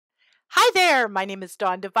Hi there, my name is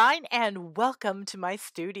Devine, and welcome to my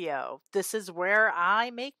studio. This is where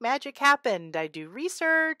I make magic happen. I do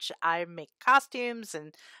research, I make costumes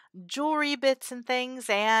and jewelry bits and things,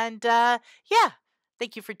 and yeah,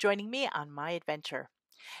 thank you for joining me on my adventure.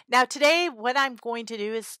 Now, today, what I'm going to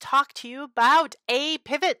do is talk to you about a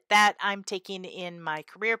pivot that I'm taking in my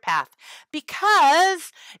career path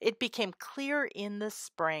because it became clear in the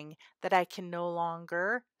spring that I can no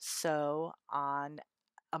longer sew on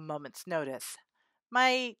a moment's notice.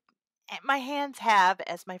 My my hands have,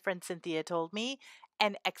 as my friend Cynthia told me,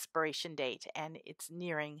 an expiration date, and it's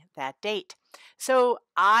nearing that date. So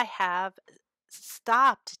I have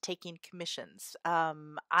stopped taking commissions.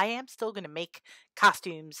 I am still going to make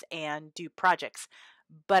costumes and do projects,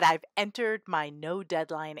 but I've entered my no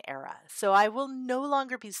deadline era. So I will no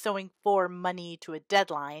longer be sewing for money to a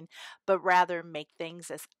deadline, but rather make things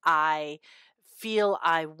as I feel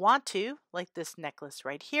I want to, like this necklace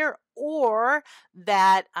right here, or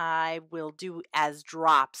that I will do as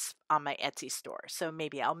drops on my Etsy store. So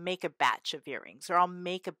maybe I'll make a batch of earrings, or I'll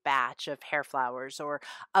make a batch of hair flowers, or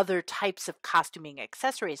other types of costuming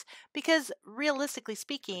accessories, because realistically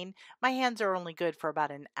speaking, my hands are only good for about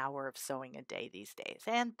an hour of sewing a day these days,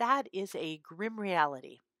 and that is a grim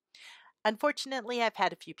reality. Unfortunately, I've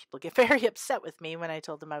had a few people get very upset with me when I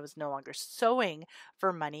told them I was no longer sewing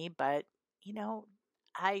for money, but you know,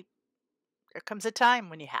 I there comes a time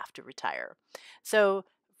when you have to retire. So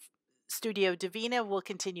Studio Davina will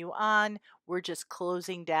continue on. We're just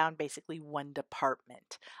closing down basically one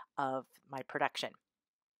department of my production.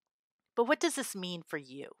 But what does this mean for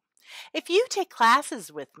you? If you take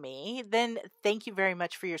classes with me, then thank you very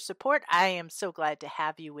much for your support. I am so glad to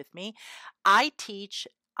have you with me. I teach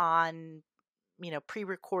on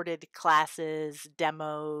pre-recorded classes,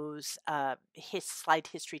 demos, slide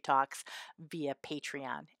history talks via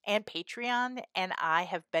Patreon. And Patreon and I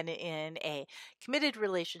have been in a committed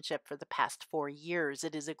relationship for the past 4 years.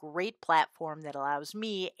 It is a great platform that allows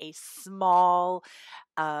me, a small,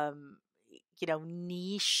 um,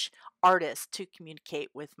 niche artist, to communicate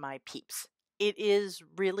with my peeps. It is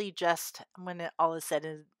really just, when it all is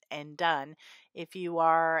said and done, if you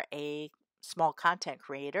are a small content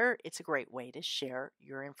creator, it's a great way to share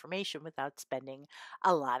your information without spending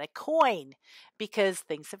a lot of coin, because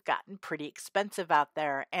things have gotten pretty expensive out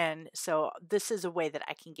there. And so this is a way that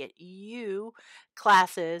I can get you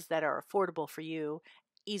classes that are affordable for you,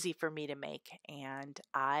 easy for me to make, and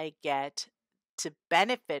I get to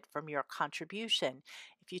benefit from your contribution.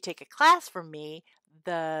 If you take a class from me,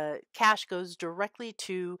 the cash goes directly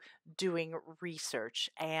to doing research.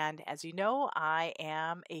 And as you know, I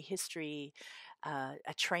am a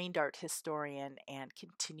trained art historian, and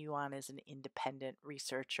continue on as an independent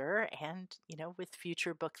researcher, and with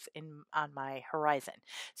future books in on my horizon.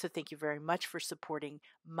 So thank you very much for supporting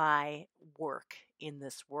my work in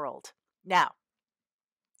this world. Now,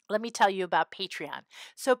 let me tell you about Patreon.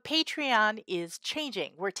 So, Patreon is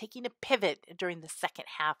changing. We're taking a pivot during the second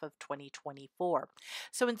half of 2024.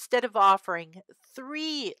 So, instead of offering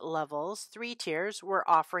 3 levels, 3 tiers, we're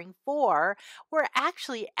offering 4. We're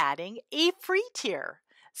actually adding a free tier.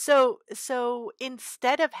 So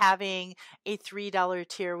instead of having a $3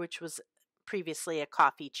 tier, which was previously a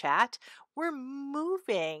coffee chat, we're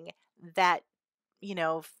moving that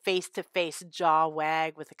face to face jaw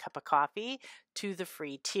wag with a cup of coffee to the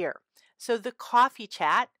free tier. So the coffee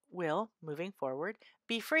chat will, moving forward,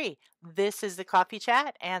 be free. This is the coffee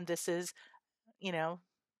chat, and this is, you know,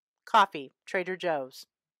 coffee, Trader Joe's.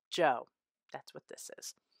 Joe. That's what this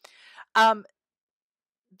is. Um,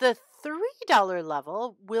 the $3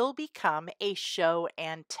 level will become a show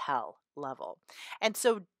and tell level. And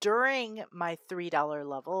so during my $3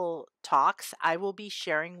 level talks, I will be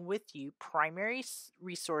sharing with you primary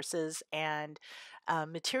resources and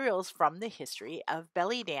materials from the history of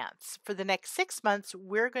belly dance. For the next 6 months,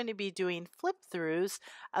 we're going to be doing flip throughs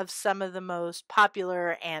of some of the most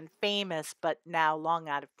popular and famous, but now long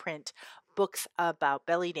out of print, books about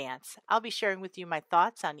belly dance. I'll be sharing with you my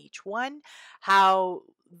thoughts on each one, how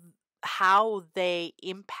they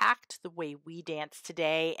impact the way we dance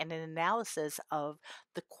today, and an analysis of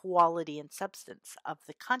the quality and substance of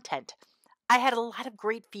the content. I had a lot of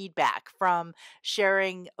great feedback from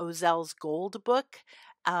sharing Ozel's Gold book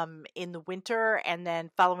in the winter, and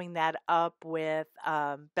then following that up with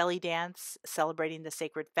Belly Dance, Celebrating the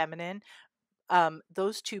Sacred Feminine.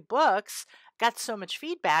 Those 2 books got so much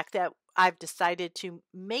feedback that I've decided to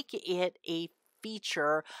make it a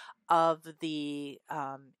feature of the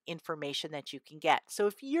information that you can get. So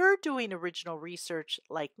if you're doing original research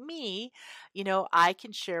like me, I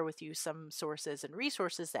can share with you some sources and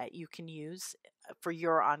resources that you can use for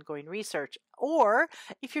your ongoing research. Or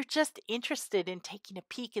if you're just interested in taking a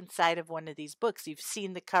peek inside of one of these books, you've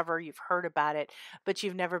seen the cover, you've heard about it, but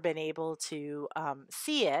you've never been able to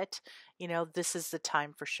see it, this is the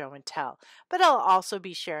time for show and tell. But I'll also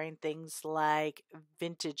be sharing things like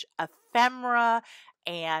vintage ephemera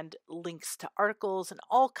and links to articles and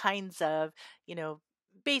all kinds of,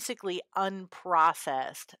 basically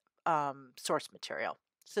unprocessed source material.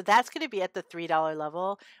 So that's going to be at the $3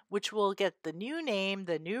 level, which will get the new name,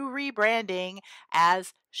 the new rebranding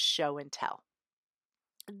as Show and Tell.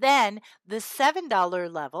 Then the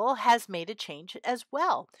 $7 level has made a change as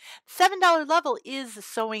well. $7 level is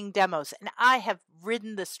sewing demos, and I have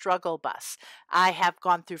ridden the struggle bus. I have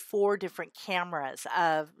gone through 4 different cameras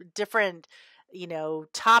of different,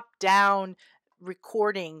 top-down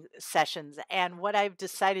recording sessions, and what I've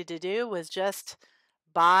decided to do was just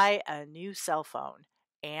buy a new cell phone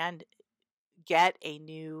and get a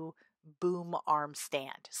new boom arm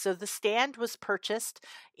stand. So the stand was purchased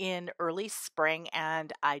in early spring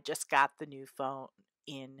and I just got the new phone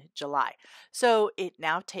in July. So it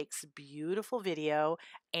now takes beautiful video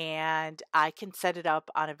and I can set it up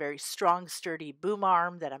on a very strong, sturdy boom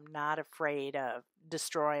arm that I'm not afraid of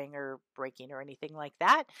destroying or breaking or anything like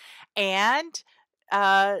that. And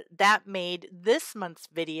that made this month's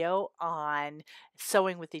video on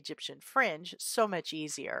sewing with Egyptian fringe so much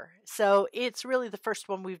easier. So it's really the first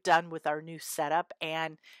one we've done with our new setup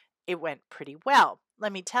and it went pretty well.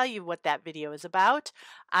 Let me tell you what that video is about.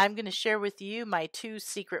 I'm going to share with you my 2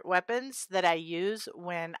 secret weapons that I use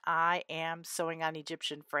when I am sewing on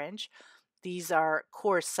Egyptian fringe. These are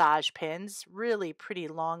corsage pins, really pretty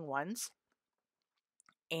long ones,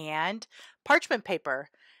 and parchment paper.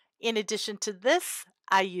 In addition to this,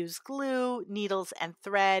 I use glue, needles, and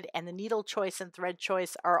thread, and the needle choice and thread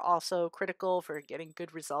choice are also critical for getting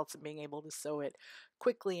good results and being able to sew it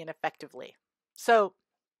quickly and effectively. So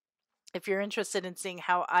if you're interested in seeing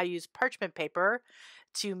how I use parchment paper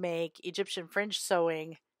to make Egyptian fringe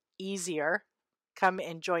sewing easier, come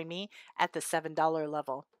and join me at the $7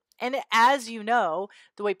 level. And as you know,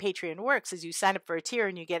 the way Patreon works is you sign up for a tier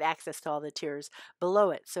and you get access to all the tiers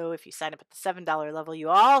below it. So if you sign up at the $7 level, you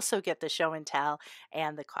also get the show and tell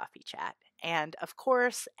and the coffee chat. And of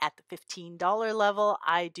course, at the $15 level,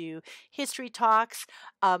 I do history talks.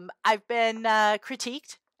 I've been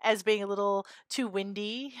critiqued as being a little too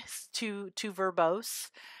windy, too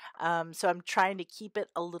verbose. So I'm trying to keep it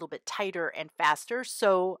a little bit tighter and faster.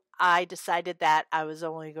 So I decided that I was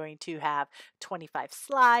only going to have 25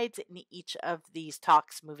 slides in each of these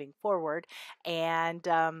talks moving forward. And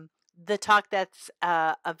the talk that's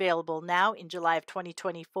available now in July of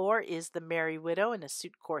 2024 is The Merry Widow in a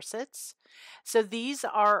Suit Corsets. So these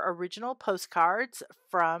are original postcards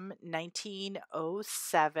from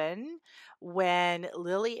 1907 when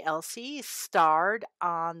Lily Elsie starred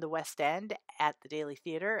on the West End at the Daily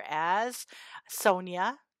Theater as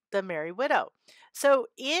Sonia, the Merry Widow. So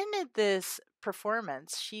in this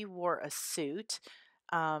performance, she wore a suit.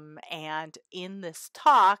 And in this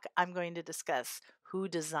talk, I'm going to discuss who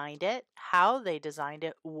designed it, how they designed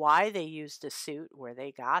it, why they used a suit, where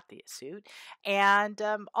they got the suit, and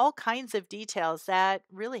all kinds of details that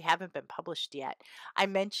really haven't been published yet. I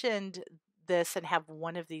mentioned this and have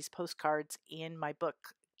one of these postcards in my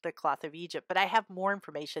book, The Cloth of Egypt, but I have more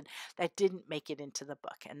information that didn't make it into the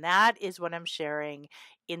book, and that is what I'm sharing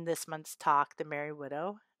in this month's talk, The Merry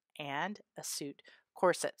Widow and a Suit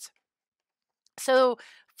Corsets. So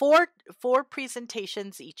four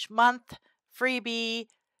presentations each month, freebie,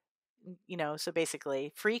 so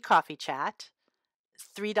basically free coffee chat,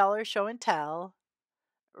 $3 show and tell,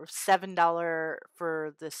 or $7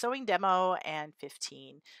 for the sewing demo, and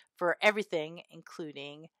 $15 for everything,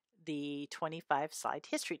 including the 25 slide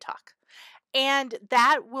history talk. And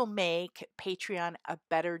that will make Patreon a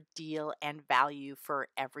better deal and value for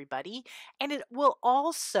everybody. And it will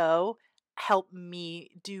also help me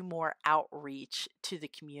do more outreach to the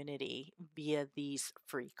community via these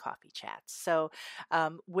free coffee chats. So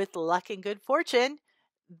with luck and good fortune,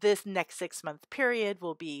 this next 6-month period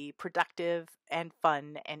will be productive and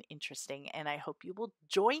fun and interesting. And I hope you will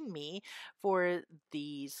join me for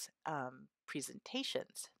these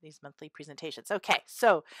presentations, these monthly presentations. Okay,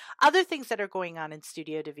 so other things that are going on in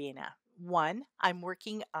Studio Davina. 1, I'm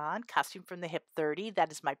working on Costume from the Hip 30.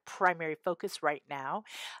 That is my primary focus right now.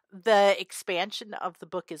 The expansion of the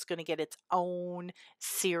book is going to get its own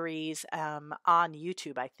series on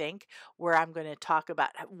YouTube, I think, where I'm going to talk about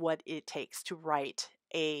what it takes to write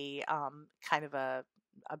a kind of a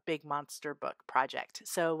big monster book project.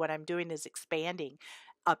 So what I'm doing is expanding,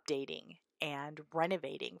 updating, and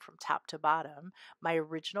renovating from top to bottom my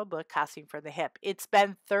original book, Costume for the Hip. It's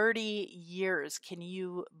been 30 years. Can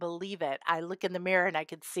you believe it? I look in the mirror and I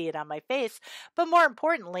can see it on my face. But more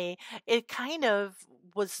importantly, it kind of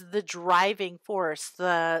was the driving force,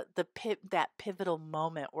 that pivotal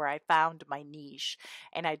moment where I found my niche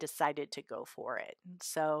and I decided to go for it. And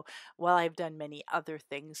so while I've done many other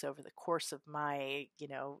things over the course of my,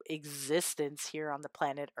 existence here on the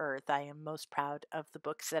planet Earth, I am most proud of the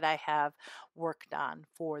books that I have worked on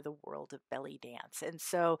for the world of belly dance. And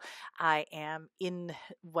so I am in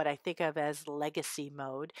what I think of as legacy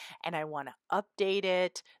mode, and I want to update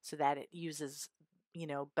it so that it uses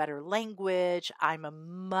better language. I'm a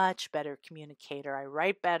much better communicator. I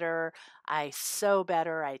write better, I sew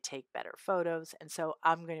better, I take better photos. And so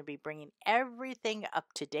I'm going to be bringing everything up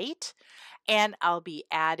to date, and I'll be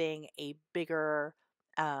adding a bigger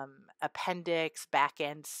appendix, back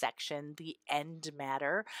end section, the end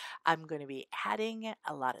matter. I'm going to be adding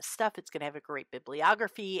a lot of stuff. It's going to have a great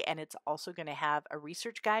bibliography, and it's also going to have a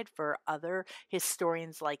research guide for other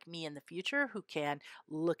historians like me in the future who can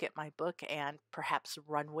look at my book and perhaps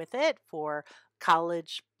run with it for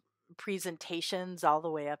college presentations all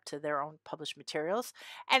the way up to their own published materials.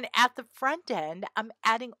 And at the front end, I'm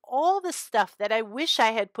adding all the stuff that I wish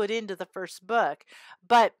I had put into the first book,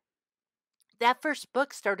 but that first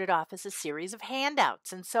book started off as a series of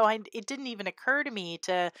handouts. And so it didn't even occur to me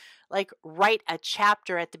to write a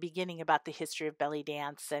chapter at the beginning about the history of belly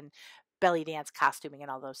dance and belly dance costuming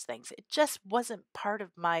and all those things. It just wasn't part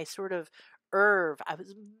of my sort of I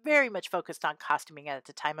was very much focused on costuming at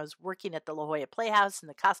the time. I was working at the La Jolla Playhouse in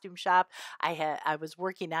the costume shop. I was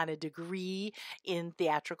working on a degree in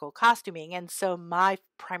theatrical costuming, and so my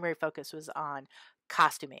primary focus was on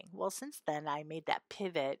costuming. Well, since then, I made that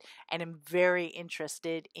pivot and am very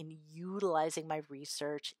interested in utilizing my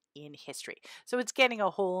research in history. So it's getting a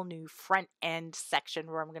whole new front end section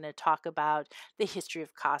where I'm going to talk about the history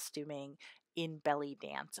of costuming in belly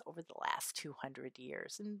dance over the last 200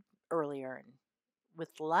 years and earlier. And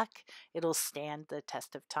with luck, it'll stand the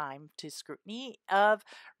test of time to scrutiny of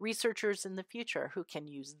researchers in the future who can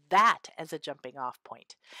use that as a jumping off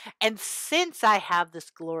point. And since I have this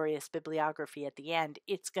glorious bibliography at the end,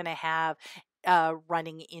 it's going to have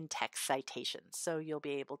running in text citations. So you'll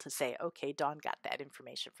be able to say, okay, Dawn got that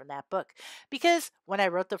information from that book. Because when I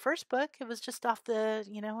wrote the first book, it was just it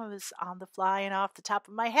was on the fly and off the top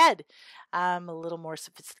of my head. I'm a little more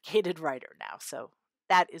sophisticated writer now. So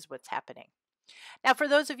that is what's happening. Now, for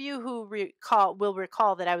those of you who will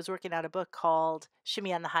recall that I was working on a book called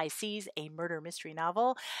Shimmy on the High Seas, a murder mystery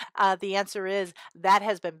novel, the answer is that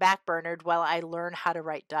has been backburnered while I learn how to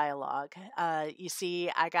write dialogue. You see,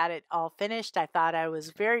 I got it all finished. I thought I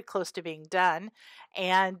was very close to being done.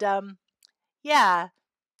 And yeah,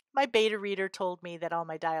 my beta reader told me that all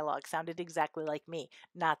my dialogue sounded exactly like me.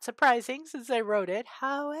 Not surprising since I wrote it.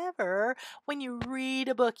 However, when you read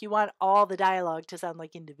a book, you want all the dialogue to sound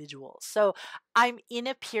like individuals. So I'm in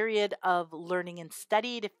a period of learning and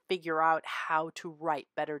study to figure out how to write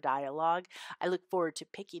better dialogue. I look forward to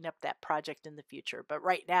picking up that project in the future. But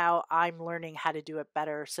right now, I'm learning how to do it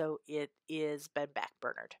better, so it is been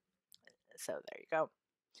backburnered. So there you go.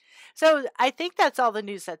 So I think that's all the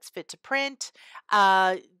news that's fit to print.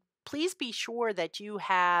 Please be sure that you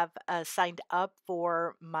have signed up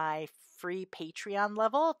for my free Patreon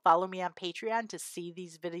level. Follow me on Patreon to see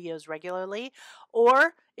these videos regularly.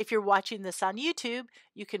 Or if you're watching this on YouTube,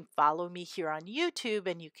 you can follow me here on YouTube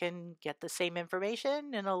and you can get the same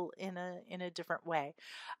information in a different way.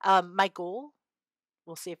 My goal,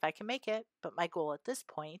 we'll see if I can make it, but my goal at this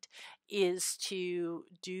point is to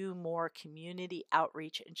do more community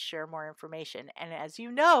outreach and share more information. And as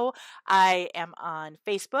you know, I am on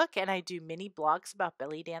Facebook and I do mini blogs about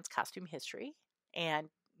belly dance costume history and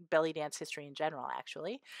belly dance history in general,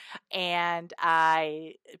 actually. And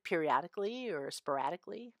I periodically or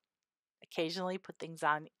sporadically occasionally put things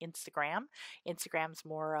on Instagram. Instagram's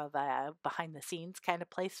more of a behind the scenes kind of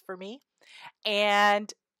place for me.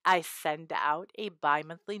 And I send out a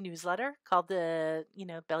bi-monthly newsletter called the,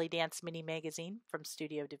 Belly Dance Mini Magazine from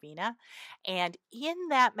Studio Davina. And in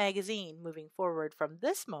that magazine, moving forward from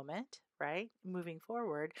this moment, right, moving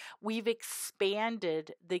forward, we've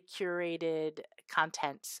expanded the curated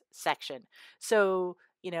contents section. So,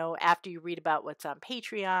 after you read about what's on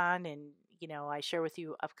Patreon and I share with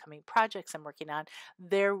you upcoming projects I'm working on,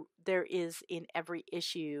 there is in every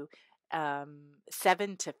issue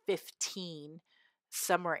 7 to 15,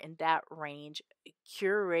 somewhere in that range,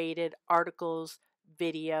 curated articles,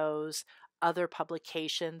 videos, other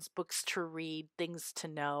publications, books to read, things to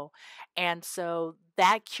know. And so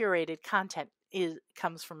that curated content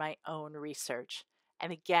comes from my own research.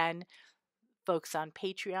 And again, folks on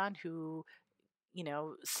Patreon who,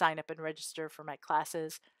 sign up and register for my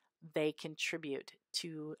classes, they contribute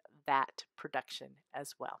to that production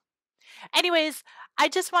as well. Anyways, I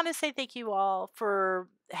just want to say thank you all for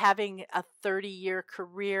having a 30-year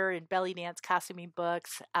career in belly dance costuming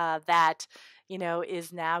books that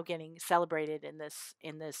is now getting celebrated in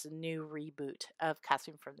this new reboot of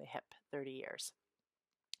Costume from the Hip 30 years.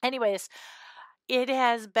 Anyways, it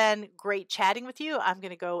has been great chatting with you. I'm going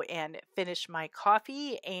to go and finish my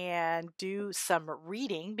coffee and do some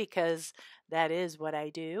reading because that is what I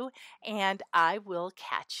do. And I will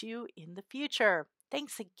catch you in the future.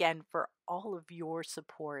 Thanks again for all of your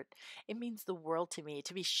support. It means the world to me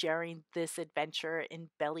to be sharing this adventure in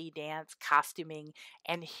belly dance, costuming,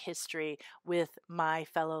 and history with my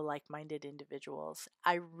fellow like minded individuals.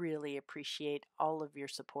 I really appreciate all of your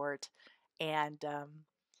support. And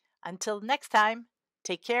until next time,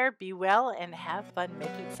 take care, be well, and have fun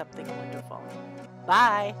making something wonderful.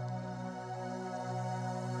 Bye.